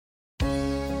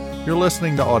You're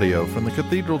listening to audio from the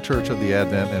Cathedral Church of the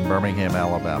Advent in Birmingham,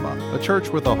 Alabama, a church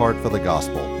with a heart for the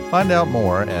gospel. Find out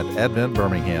more at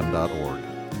adventbirmingham.org.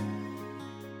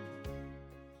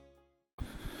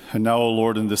 And now, O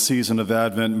Lord, in this season of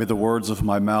Advent, may the words of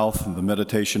my mouth and the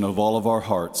meditation of all of our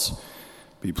hearts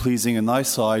be pleasing in thy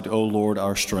sight, O Lord,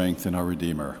 our strength and our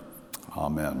Redeemer.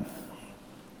 Amen.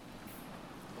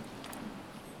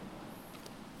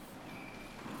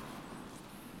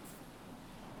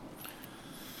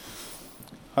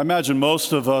 I imagine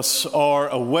most of us are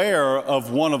aware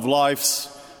of one of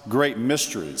life's great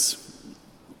mysteries.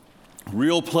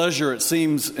 Real pleasure, it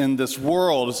seems, in this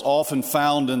world is often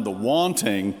found in the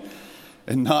wanting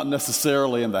and not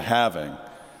necessarily in the having.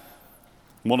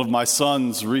 One of my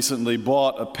sons recently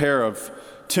bought a pair of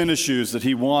tennis shoes that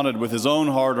he wanted with his own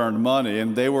hard-earned money,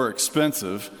 and they were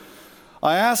expensive.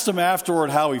 I asked him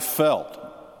afterward how he felt,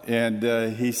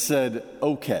 and he said,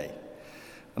 okay.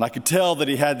 And I could tell that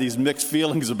he had these mixed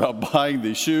feelings about buying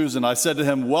these shoes, and I said to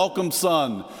him, welcome,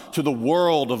 son, to the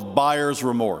world of buyer's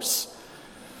remorse.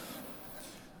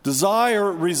 Desire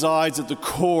resides at the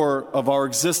core of our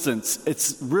existence.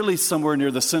 It's really somewhere near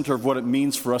the center of what it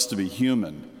means for us to be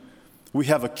human. We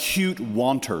have acute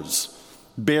wanters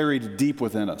buried deep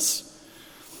within us.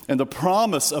 And the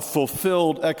promise of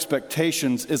fulfilled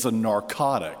expectations is a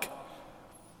narcotic.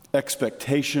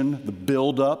 Expectation, the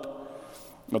buildup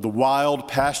of the wild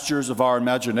pastures of our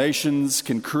imaginations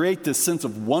can create this sense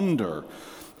of wonder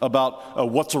about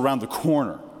what's around the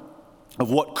corner, of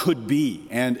what could be.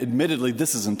 And admittedly,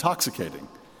 this is intoxicating.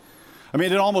 I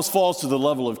mean, it almost falls to the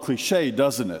level of cliche,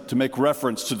 doesn't it? To make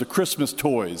reference to the Christmas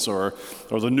toys or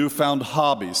the newfound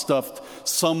hobbies stuffed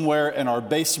somewhere in our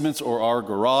basements or our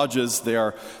garages. They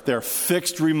are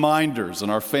fixed reminders in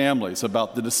our families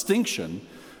about the distinction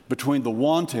between the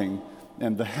wanting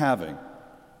and the having.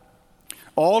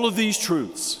 All of these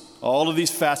truths, all of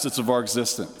these facets of our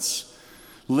existence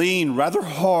lean rather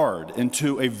hard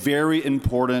into a very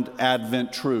important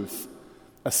Advent truth,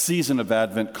 a season of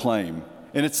Advent claim.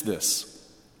 And it's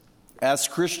this: as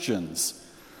Christians,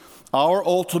 our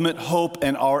ultimate hope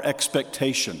and our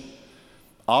expectation,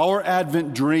 our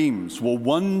Advent dreams will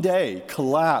one day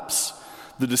collapse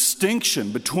the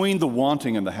distinction between the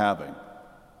wanting and the having,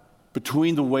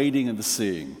 between the waiting and the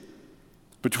seeing,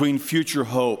 between future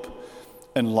hope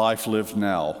and life lived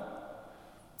now.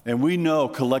 And we know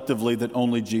collectively that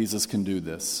only Jesus can do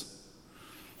this.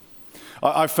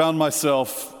 I found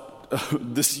myself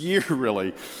this year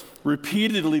really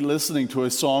repeatedly listening to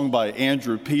a song by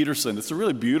Andrew Peterson. It's a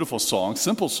really beautiful song,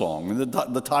 simple song. And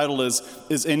the title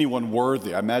is Anyone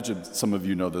Worthy? I imagine some of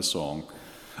you know this song.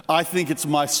 I think it's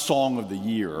my song of the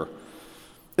year.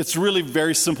 It's really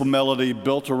very simple melody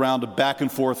built around a back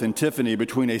and forth antiphony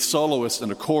between a soloist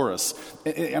and a chorus.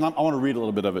 And I want to read a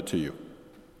little bit of it to you.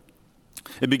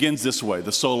 It begins this way.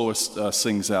 The soloist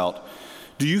sings out,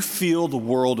 "Do you feel the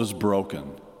world is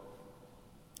broken?"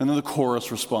 And then the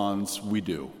chorus responds, "We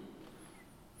do."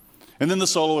 And then the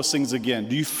soloist sings again,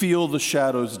 "Do you feel the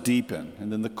shadows deepen?" And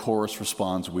then the chorus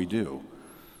responds, "We do."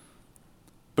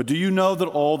 "But do you know that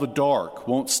all the dark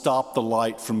won't stop the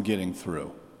light from getting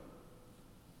through?"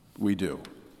 We do.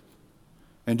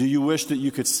 "And do you wish that you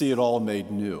could see it all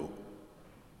made new?"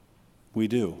 We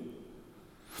do.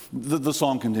 The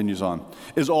song continues on.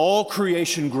 "Is all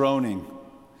creation groaning?"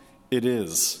 It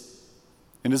is.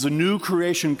 "And is a new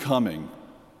creation coming?"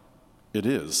 It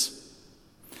is.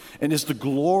 "And is the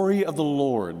glory of the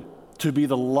Lord to be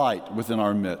the light within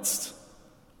our midst?"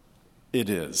 It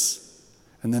is.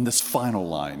 And then this final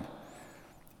line.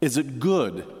 "Is it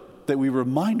good that we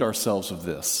remind ourselves of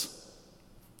this?"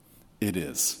 It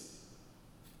is.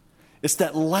 It's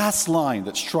that last line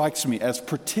that strikes me as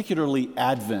particularly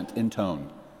Advent in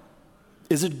tone.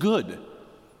 Is it good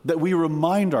that we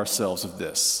remind ourselves of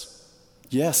this?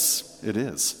 Yes, it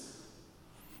is.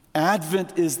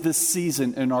 Advent is this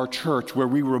season in our church where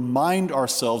we remind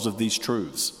ourselves of these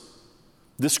truths.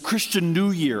 This Christian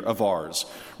New Year of ours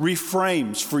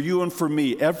reframes for you and for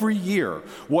me every year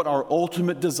what our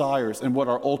ultimate desires and what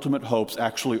our ultimate hopes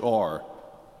actually are.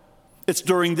 It's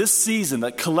during this season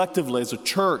that collectively as a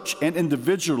church and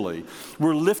individually,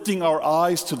 we're lifting our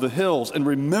eyes to the hills and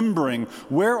remembering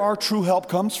where our true help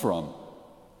comes from.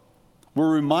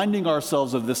 We're reminding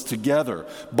ourselves of this together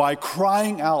by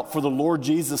crying out for the Lord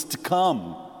Jesus to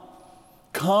come.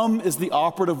 Come is the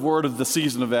operative word of the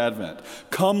season of Advent.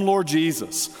 Come, Lord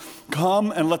Jesus.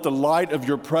 Come and let the light of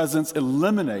your presence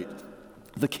illuminate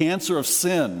the cancer of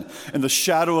sin and the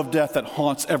shadow of death that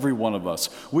haunts every one of us.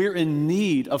 We're in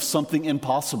need of something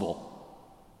impossible.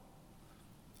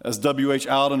 As W.H.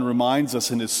 Auden reminds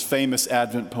us in his famous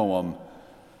Advent poem,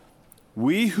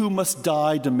 we who must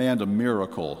die demand a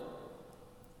miracle,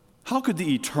 How could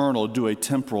the eternal do a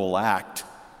temporal act,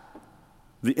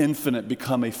 the infinite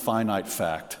become a finite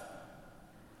fact?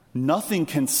 Nothing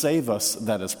can save us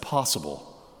that is possible.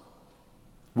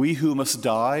 We who must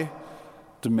die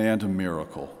demand a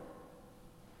miracle.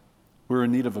 We're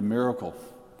in need of a miracle.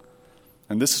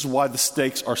 And this is why the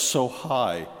stakes are so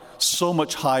high, so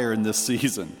much higher in this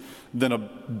season than a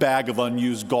bag of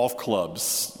unused golf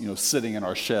clubs, sitting in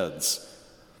our sheds.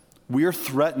 We are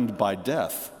threatened by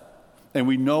death, and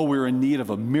we know we're in need of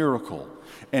a miracle.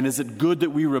 And is it good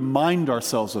that we remind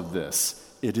ourselves of this?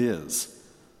 It is.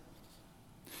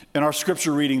 In our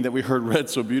scripture reading that we heard read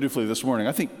so beautifully this morning,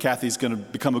 I think Kathy's going to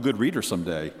become a good reader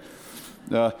someday.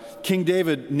 King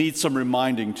David needs some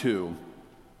reminding too.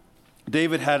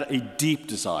 David had a deep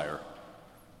desire.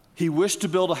 He wished to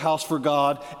build a house for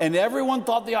God, and everyone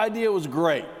thought the idea was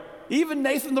great. Even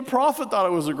Nathan the prophet thought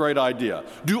it was a great idea.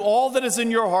 Do all that is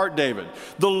in your heart, David.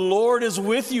 The Lord is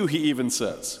with you, he even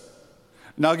says.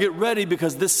 Now get ready,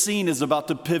 because this scene is about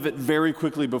to pivot very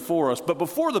quickly before us. But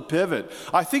before the pivot,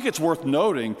 I think it's worth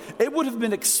noting, it would have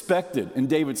been expected in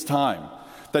David's time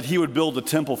that he would build a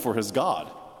temple for his God.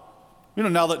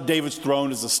 Now that David's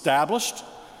throne is established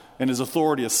and his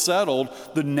authority is settled,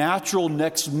 the natural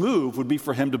next move would be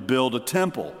for him to build a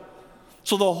temple.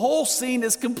 So the whole scene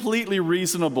is completely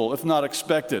reasonable, if not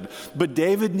expected. But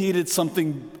David needed some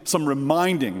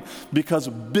reminding, because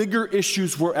bigger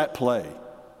issues were at play.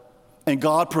 And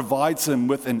God provides him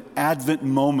with an Advent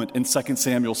moment in 2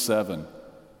 Samuel 7.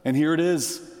 And here it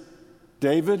is.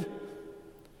 David,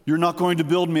 you're not going to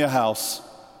build me a house.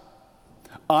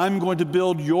 I'm going to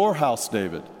build your house,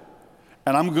 David.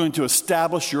 And I'm going to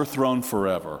establish your throne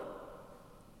forever.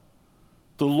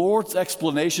 The Lord's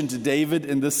explanation to David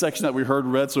in this section that we heard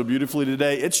read so beautifully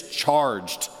today, it's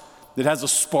charged. It has a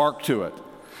spark to it.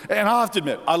 And I have to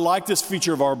admit, I like this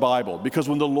feature of our Bible, because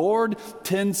when the Lord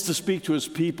tends to speak to his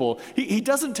people, he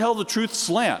doesn't tell the truth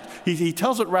slant. He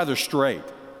tells it rather straight.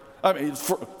 I mean,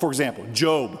 for example,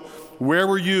 Job, where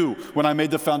were you when I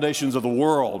made the foundations of the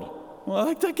world?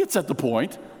 Well, that gets at the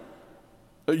point.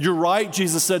 You're right,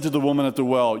 Jesus said to the woman at the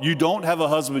well, you don't have a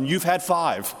husband, you've had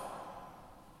 5.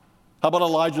 How about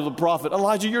Elijah the prophet?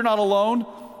 Elijah, you're not alone.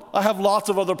 I have lots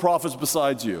of other prophets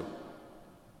besides you.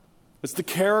 It's the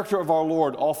character of our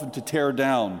Lord often to tear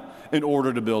down in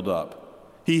order to build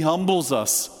up. He humbles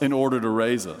us in order to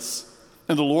raise us.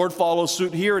 And the Lord follows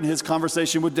suit here in his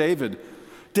conversation with David.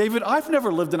 David, I've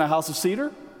never lived in a house of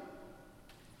cedar.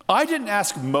 I didn't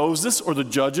ask Moses or the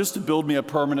judges to build me a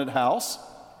permanent house.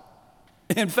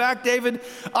 In fact, David,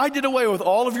 I did away with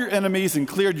all of your enemies and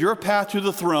cleared your path to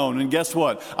the throne. And guess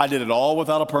what? I did it all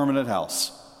without a permanent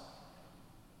house.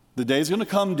 The day's going to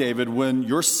come, David, when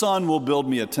your son will build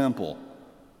me a temple.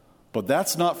 But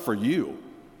that's not for you.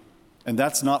 And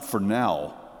that's not for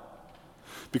now.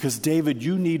 Because, David,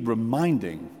 you need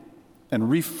reminding and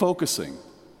refocusing.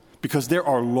 Because there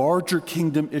are larger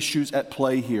kingdom issues at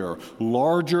play here.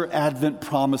 Larger Advent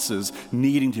promises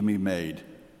needing to be made.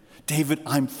 David,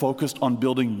 I'm focused on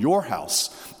building your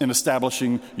house and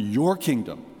establishing your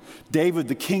kingdom. David,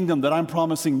 the kingdom that I'm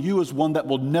promising you is one that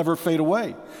will never fade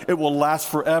away. It will last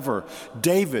forever.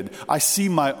 David, I see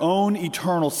my own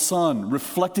eternal son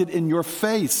reflected in your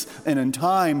face, and in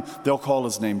time, they'll call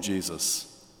his name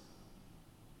Jesus.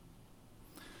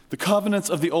 The covenants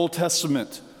of the Old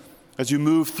Testament, as you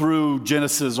move through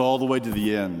Genesis all the way to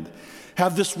the end,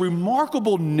 have this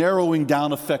remarkable narrowing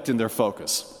down effect in their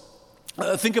focus.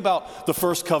 Think about the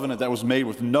first covenant that was made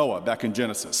with Noah back in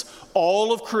Genesis.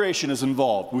 All of creation is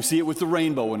involved. We see it with the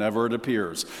rainbow whenever it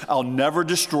appears. I'll never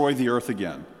destroy the earth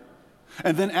again.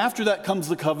 And then after that comes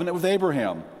the covenant with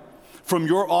Abraham. From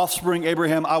your offspring,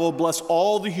 Abraham, I will bless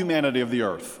all the humanity of the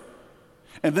earth.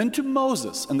 And then to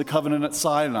Moses and the covenant at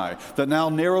Sinai that now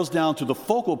narrows down to the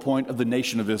focal point of the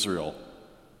nation of Israel.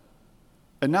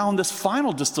 And now in this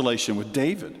final distillation with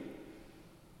David,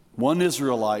 one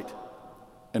Israelite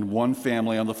and one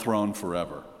family on the throne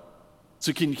forever.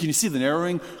 So can you see the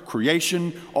narrowing?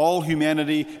 Creation, all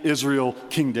humanity, Israel,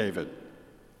 King David.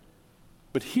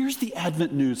 But here's the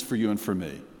Advent news for you and for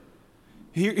me.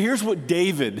 Here's what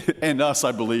David and us,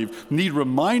 I believe, need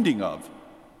reminding of.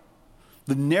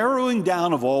 The narrowing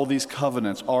down of all these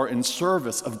covenants are in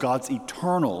service of God's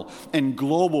eternal and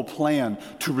global plan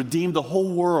to redeem the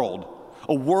whole world,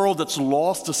 a world that's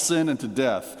lost to sin and to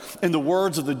death. In the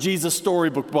words of the Jesus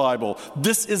Storybook Bible,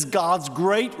 this is God's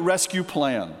great rescue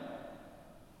plan.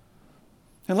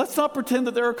 And let's not pretend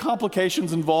that there are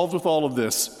complications involved with all of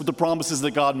this, with the promises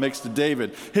that God makes to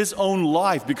David. His own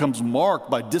life becomes marked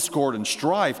by discord and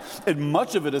strife, and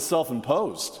much of it is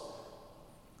self-imposed.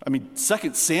 I mean,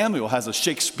 2 Samuel has a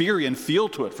Shakespearean feel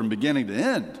to it from beginning to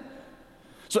end.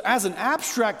 So as an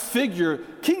abstract figure,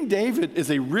 King David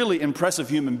is a really impressive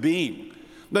human being.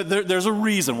 There's a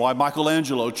reason why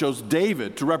Michelangelo chose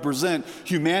David to represent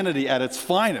humanity at its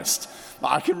finest.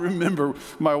 I can remember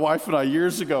my wife and I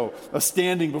years ago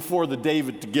standing before the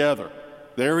David together.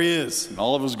 There he is in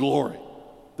all of his glory,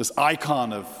 this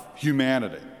icon of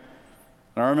humanity.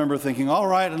 And I remember thinking, all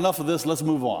right, enough of this, let's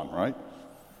move on, right?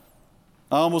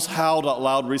 I almost howled out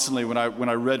loud recently when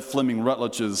I read Fleming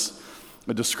Rutledge's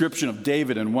a description of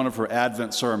David in one of her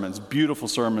Advent sermons, beautiful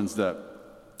sermons that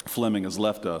Fleming has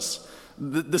left us.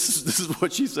 This is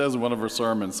what she says in one of her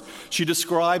sermons. She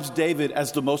describes David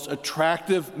as the most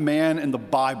attractive man in the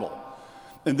Bible.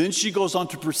 And then she goes on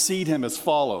to precede him as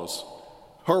follows.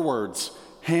 Her words,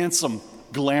 handsome,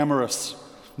 glamorous,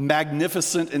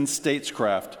 magnificent in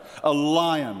statescraft, a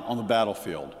lion on the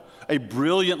battlefield, a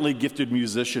brilliantly gifted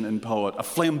musician and poet, a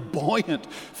flamboyant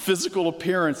physical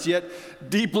appearance, yet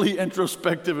deeply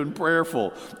introspective and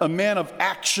prayerful, a man of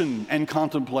action and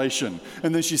contemplation.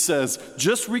 And then she says,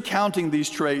 just recounting these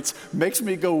traits makes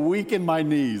me go weak in my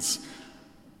knees.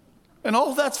 And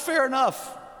all that's fair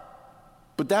enough.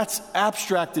 But that's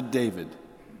abstracted David,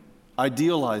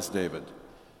 idealized David.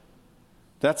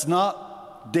 That's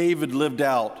not David lived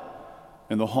out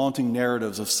in the haunting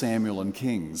narratives of Samuel and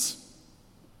Kings.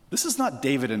 This is not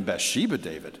David and Bathsheba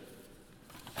David,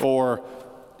 or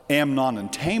Amnon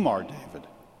and Tamar David,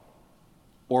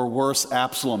 or worse,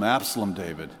 Absalom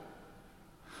David.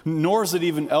 Nor is it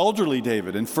even elderly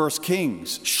David in 1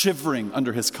 Kings, shivering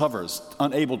under his covers,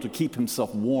 unable to keep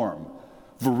himself warm.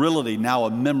 Virility now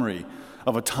a memory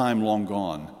of a time long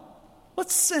gone.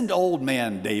 Let's send old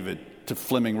man David to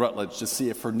Fleming Rutledge to see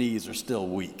if her knees are still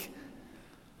weak.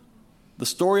 The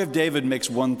story of David makes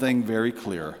one thing very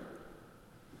clear.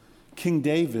 King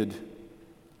David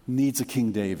needs a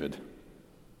King David,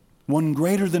 one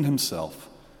greater than himself,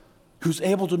 who's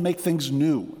able to make things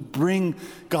new, bring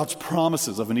God's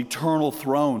promises of an eternal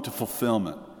throne to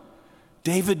fulfillment.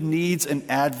 David needs an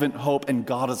Advent hope, and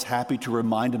God is happy to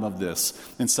remind him of this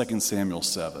in 2 Samuel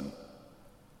 7.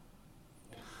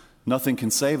 Nothing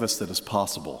can save us that is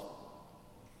possible,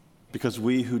 because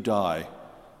we who die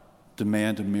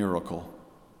demand a miracle.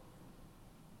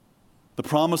 The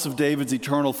promise of David's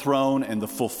eternal throne and the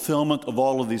fulfillment of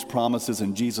all of these promises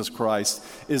in Jesus Christ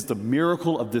is the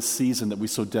miracle of this season that we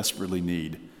so desperately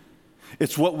need.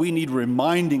 It's what we need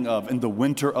reminding of in the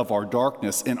winter of our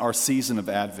darkness, in our season of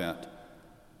Advent.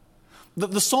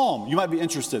 The psalm, you might be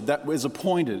interested, that is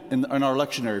appointed in our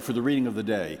lectionary for the reading of the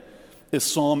day is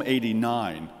Psalm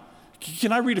 89.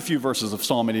 Can I read a few verses of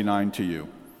Psalm 89 to you?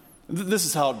 This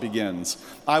is how it begins.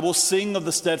 I will sing of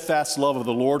the steadfast love of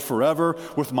the Lord forever.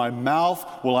 With my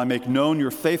mouth will I make known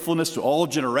your faithfulness to all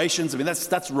generations. I mean,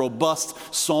 that's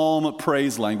robust psalm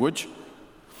praise language.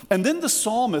 And then the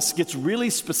psalmist gets really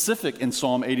specific in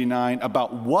Psalm 89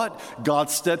 about what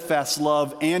God's steadfast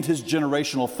love and his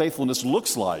generational faithfulness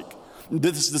looks like.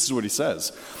 This is what he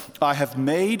says. I have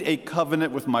made a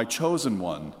covenant with my chosen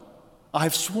one. I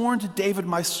have sworn to David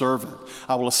my servant,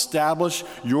 I will establish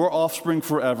your offspring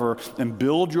forever and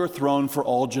build your throne for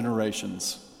all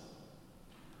generations.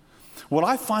 What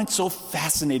I find so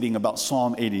fascinating about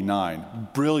Psalm 89,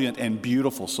 brilliant and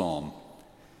beautiful psalm,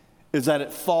 is that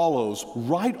it follows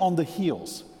right on the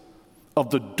heels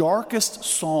of the darkest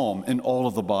psalm in all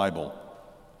of the Bible.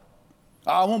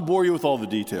 I won't bore you with all the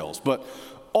details, but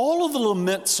all of the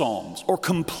lament psalms or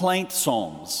complaint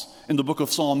psalms in the book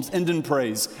of Psalms end in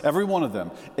praise, every one of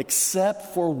them,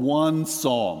 except for one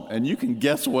psalm. And you can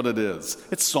guess what it is.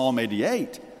 It's Psalm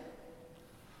 88.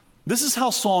 This is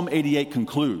how Psalm 88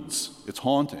 concludes. It's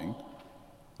haunting.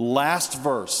 Last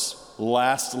verse,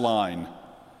 last line.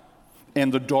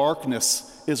 And the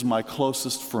darkness is my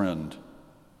closest friend.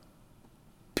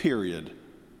 Period.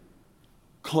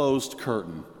 Closed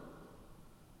curtain.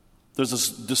 There's this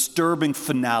disturbing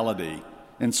finality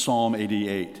in Psalm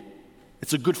 88.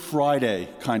 It's a Good Friday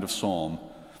kind of psalm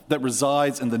that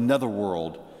resides in the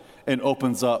netherworld and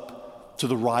opens up to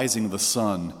the rising of the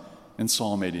sun in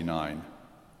Psalm 89.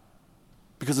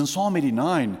 Because in Psalm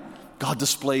 89, God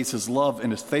displays his love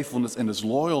and his faithfulness and his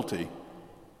loyalty.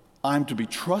 I'm to be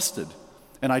trusted,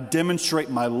 and I demonstrate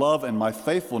my love and my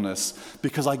faithfulness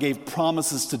because I gave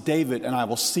promises to David, and I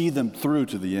will see them through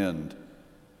to the end.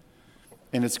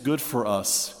 And it's good for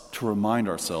us to remind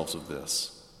ourselves of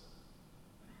this.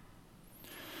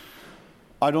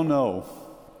 I don't know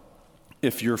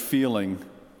if you're feeling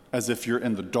as if you're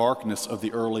in the darkness of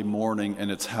the early morning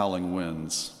and its howling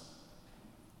winds.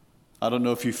 I don't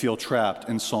know if you feel trapped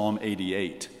in Psalm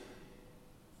 88.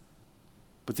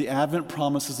 But the Advent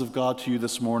promises of God to you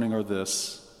this morning are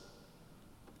this.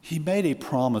 He made a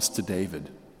promise to David.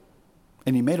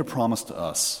 And he made a promise to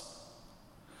us.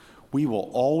 We will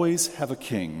always have a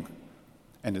king,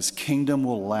 and his kingdom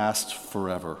will last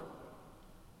forever.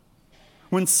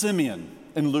 When Simeon,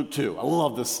 in Luke 2, I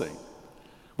love this scene,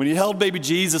 when he held baby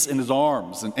Jesus in his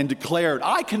arms and declared,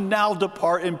 "I can now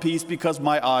depart in peace because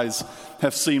my eyes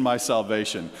have seen my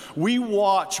salvation." We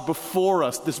watch before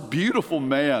us this beautiful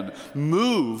man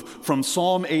move from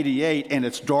Psalm 88 and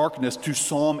its darkness to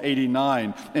Psalm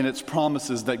 89 and its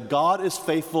promises that God is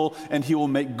faithful and he will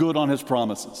make good on his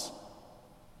promises.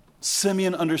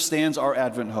 Simeon understands our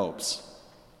Advent hopes.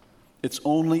 It's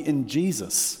only in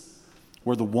Jesus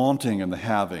where the wanting and the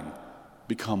having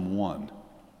become one.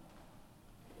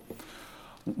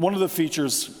 One of the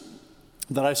features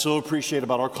that I so appreciate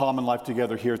about our common life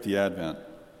together here at the Advent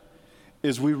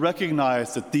is we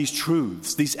recognize that these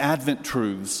truths, these Advent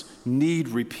truths, need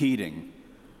repeating.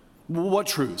 What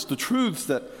truths? The truths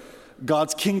that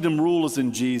God's kingdom rule is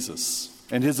in Jesus,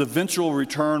 and his eventual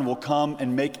return will come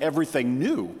and make everything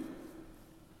new.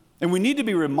 And we need to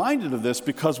be reminded of this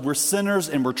because we're sinners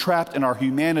and we're trapped in our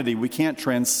humanity. We can't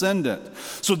transcend it.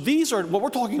 So these are, what we're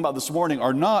talking about this morning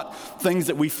are not things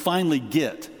that we finally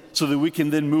get so that we can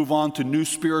then move on to new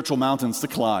spiritual mountains to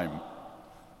climb.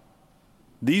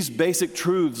 These basic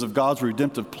truths of God's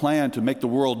redemptive plan to make the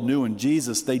world new in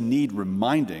Jesus, they need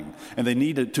reminding, and they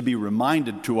need to be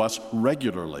reminded to us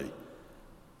regularly.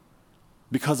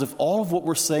 Because if all of what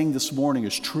we're saying this morning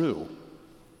is true,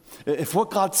 if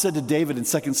what God said to David in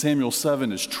 2 Samuel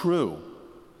 7 is true,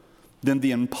 then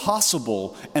the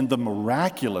impossible and the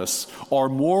miraculous are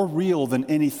more real than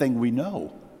anything we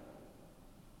know.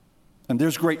 And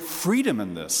there's great freedom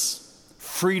in this,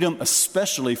 freedom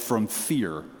especially from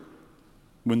fear,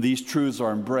 when these truths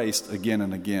are embraced again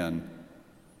and again.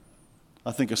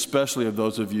 I think especially of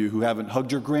those of you who haven't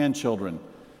hugged your grandchildren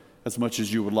as much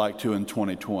as you would like to in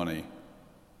 2020.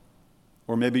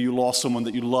 Or maybe you lost someone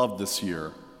that you loved this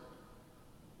year.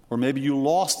 Or maybe you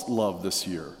lost love this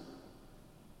year.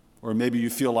 Or maybe you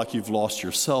feel like you've lost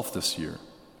yourself this year.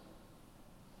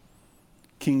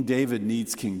 King David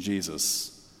needs King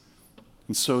Jesus.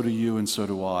 And so do you, and so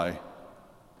do I.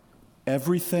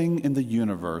 Everything in the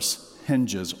universe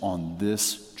hinges on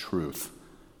this truth.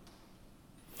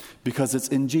 Because it's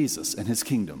in Jesus and his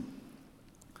kingdom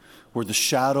where the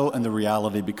shadow and the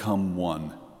reality become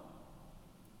one.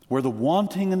 Where the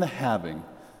wanting and the having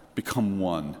become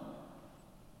one.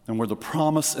 And where the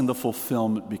promise and the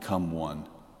fulfillment become one.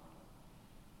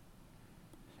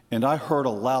 And I heard a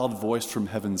loud voice from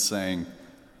heaven saying,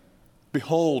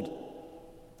 "Behold,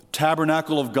 the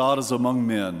tabernacle of God is among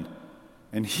men,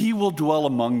 and he will dwell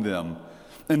among them,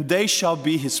 and they shall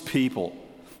be his people.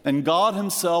 And God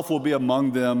himself will be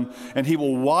among them, and he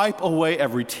will wipe away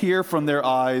every tear from their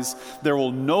eyes. There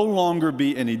will no longer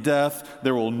be any death.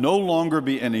 There will no longer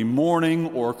be any mourning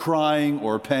or crying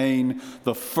or pain.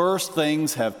 The first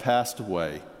things have passed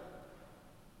away."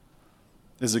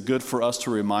 Is it good for us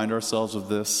to remind ourselves of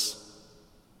this?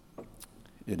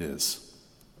 It is.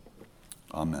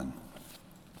 Amen.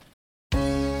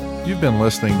 You've been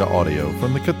listening to audio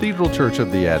from the Cathedral Church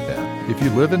of the Advent. If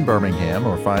you live in Birmingham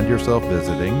or find yourself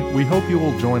visiting, we hope you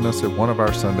will join us at one of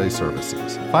our Sunday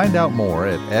services. Find out more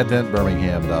at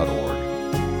adventbirmingham.org.